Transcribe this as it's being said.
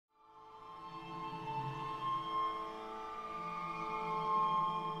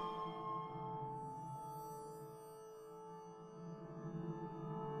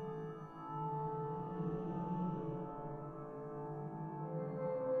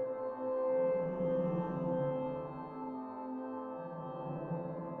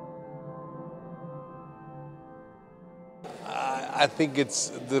I think it's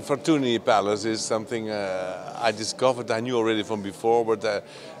the Fortuny Palace is something I discovered. I knew already from before, but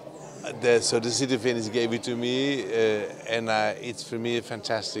so the city of Venice gave it to me, and it's for me a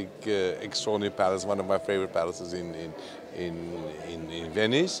fantastic, extraordinary palace. One of my favorite palaces in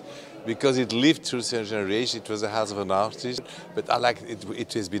Venice, because it lived through several generations. It was a house of an artist, but I like it.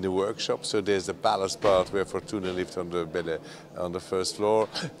 It has been a workshop. So there's the palace part where Fortuny lived on the first floor.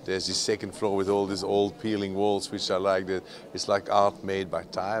 There's the second floor with all these old peeling walls, which I like. It's like art made by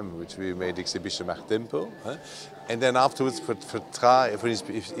time, which we made exhibition at Hempel. And then afterwards, for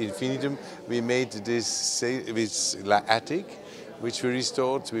Infinitum, we made this attic, which we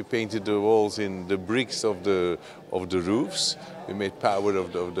restored. We painted the walls in the bricks of the roofs. We made power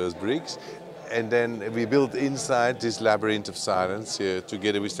of those bricks. And then we built inside this labyrinth of silence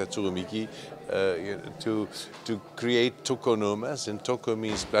together with Tatsuro Miki to create tokonomas. And toko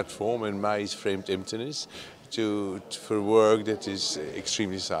means platform and ma is framed emptiness for work that is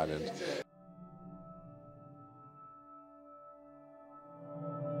extremely silent.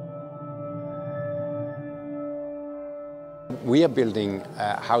 We are building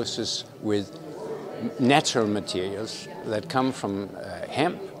houses with natural materials that come from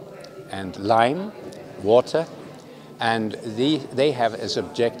hemp and lime, water, and they have as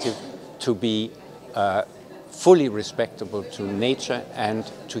objective to be fully respectable to nature and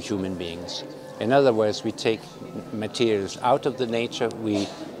to human beings. In other words, we take materials out of the nature, we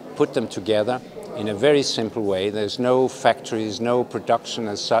put them together in a very simple way. There's no factories, no production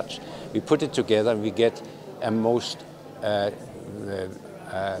as such. We put it together and we get a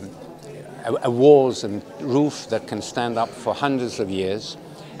walls and roof that can stand up for hundreds of years,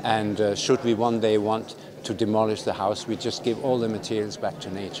 and should we one day want to demolish the house, we just give all the materials back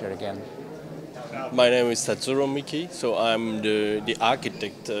to nature again. My name is Tatsuro Miki, so I'm the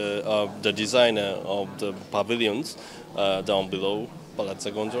architect of the designer of the pavilions down below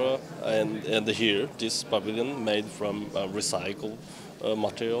Palazzo Fortuny, and here this pavilion made from recycled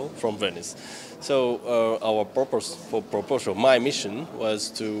material from Venice. So our purpose for PROPORTIO, my mission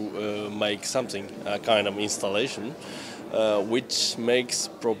was to make something, a kind of installation, which makes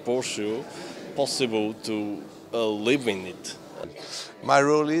PROPORTIO possible to live in it. My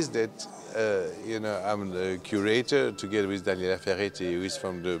role is that I'm the curator together with Daniela Ferretti, who is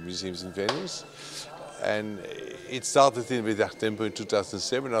from the museums in Venice. And it started with Art Tempo in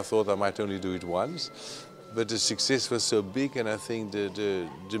 2007. I thought I might only do it once. But the success was so big, and I think the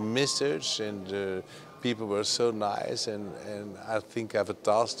message and people were so nice, and I think I have a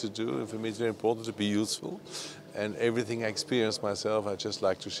task to do, and for me it's very important to be useful. And everything I experienced myself, I just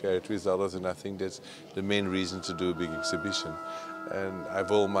like to share it with others, and I think that's the main reason to do a big exhibition. And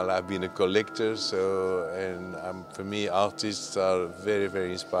I've all my life been a collector, for me artists are very,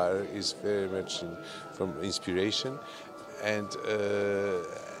 very inspired. It's very much from inspiration.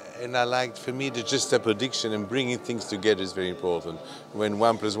 And I like, for me, the juxtaposition and bringing things together is very important. When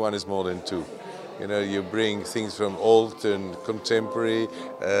 1 + 1 is more than 2. You bring things from old and contemporary,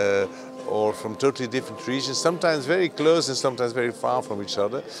 or from totally different regions, sometimes very close and sometimes very far from each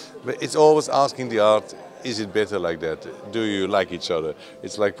other. But it's always asking the art, is it better like that? Do you like each other?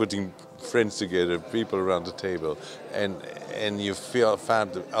 It's like putting friends together, people around the table, and you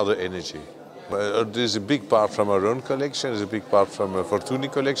find the other energy. There's a big part from our own collection, there's a big part from a Fortuny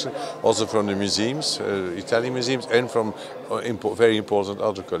collection, also from the museums, Italian museums, and from very important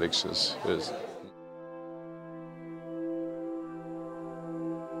other collections. Yes.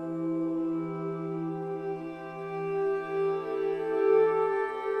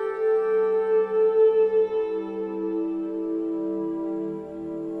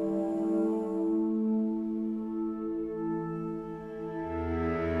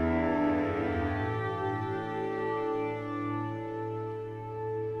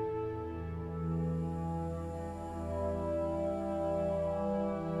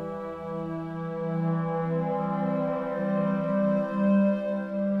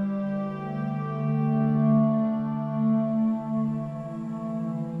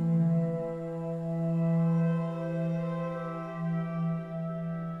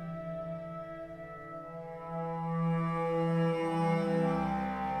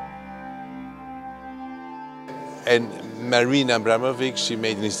 And Marina Abramovic, she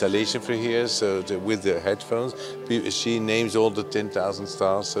made an installation for here, so with the headphones. She names all the 10,000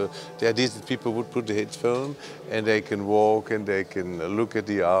 stars. So the idea is that people would put the headphone and they can walk and they can look at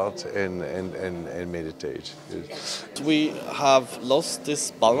the art and meditate. Yes. We have lost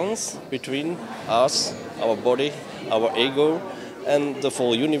this balance between us, our body, our ego, and the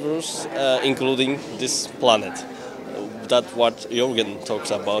full universe, including this planet. That's what Jorgen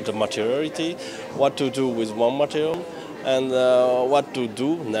talks about, the materiality, what to do with one material, and what to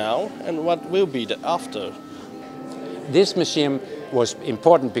do now and what will be the after. This museum was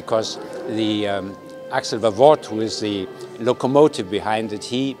important because the Axel Vervoordt, who is the locomotive behind it,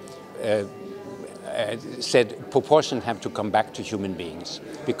 he said proportions have to come back to human beings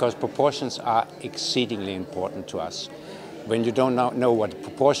because proportions are exceedingly important to us. When you don't know what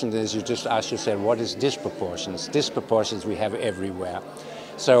proportion is, you just ask yourself, what is disproportions? Disproportions we have everywhere.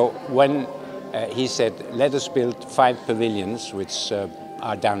 So when he said, let us build 5 pavilions, which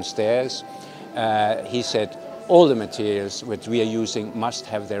are downstairs, he said, all the materials which we are using must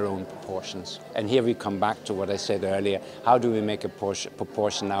have their own proportions. And here we come back to what I said earlier. How do we make a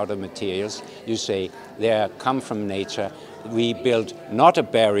proportion out of materials? You say they come from nature. We build not a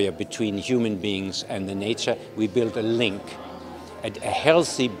barrier between human beings and the nature. We build a link, a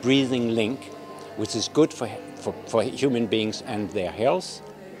healthy breathing link, which is good for human beings and their health,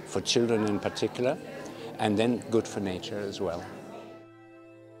 for children in particular, and then good for nature as well.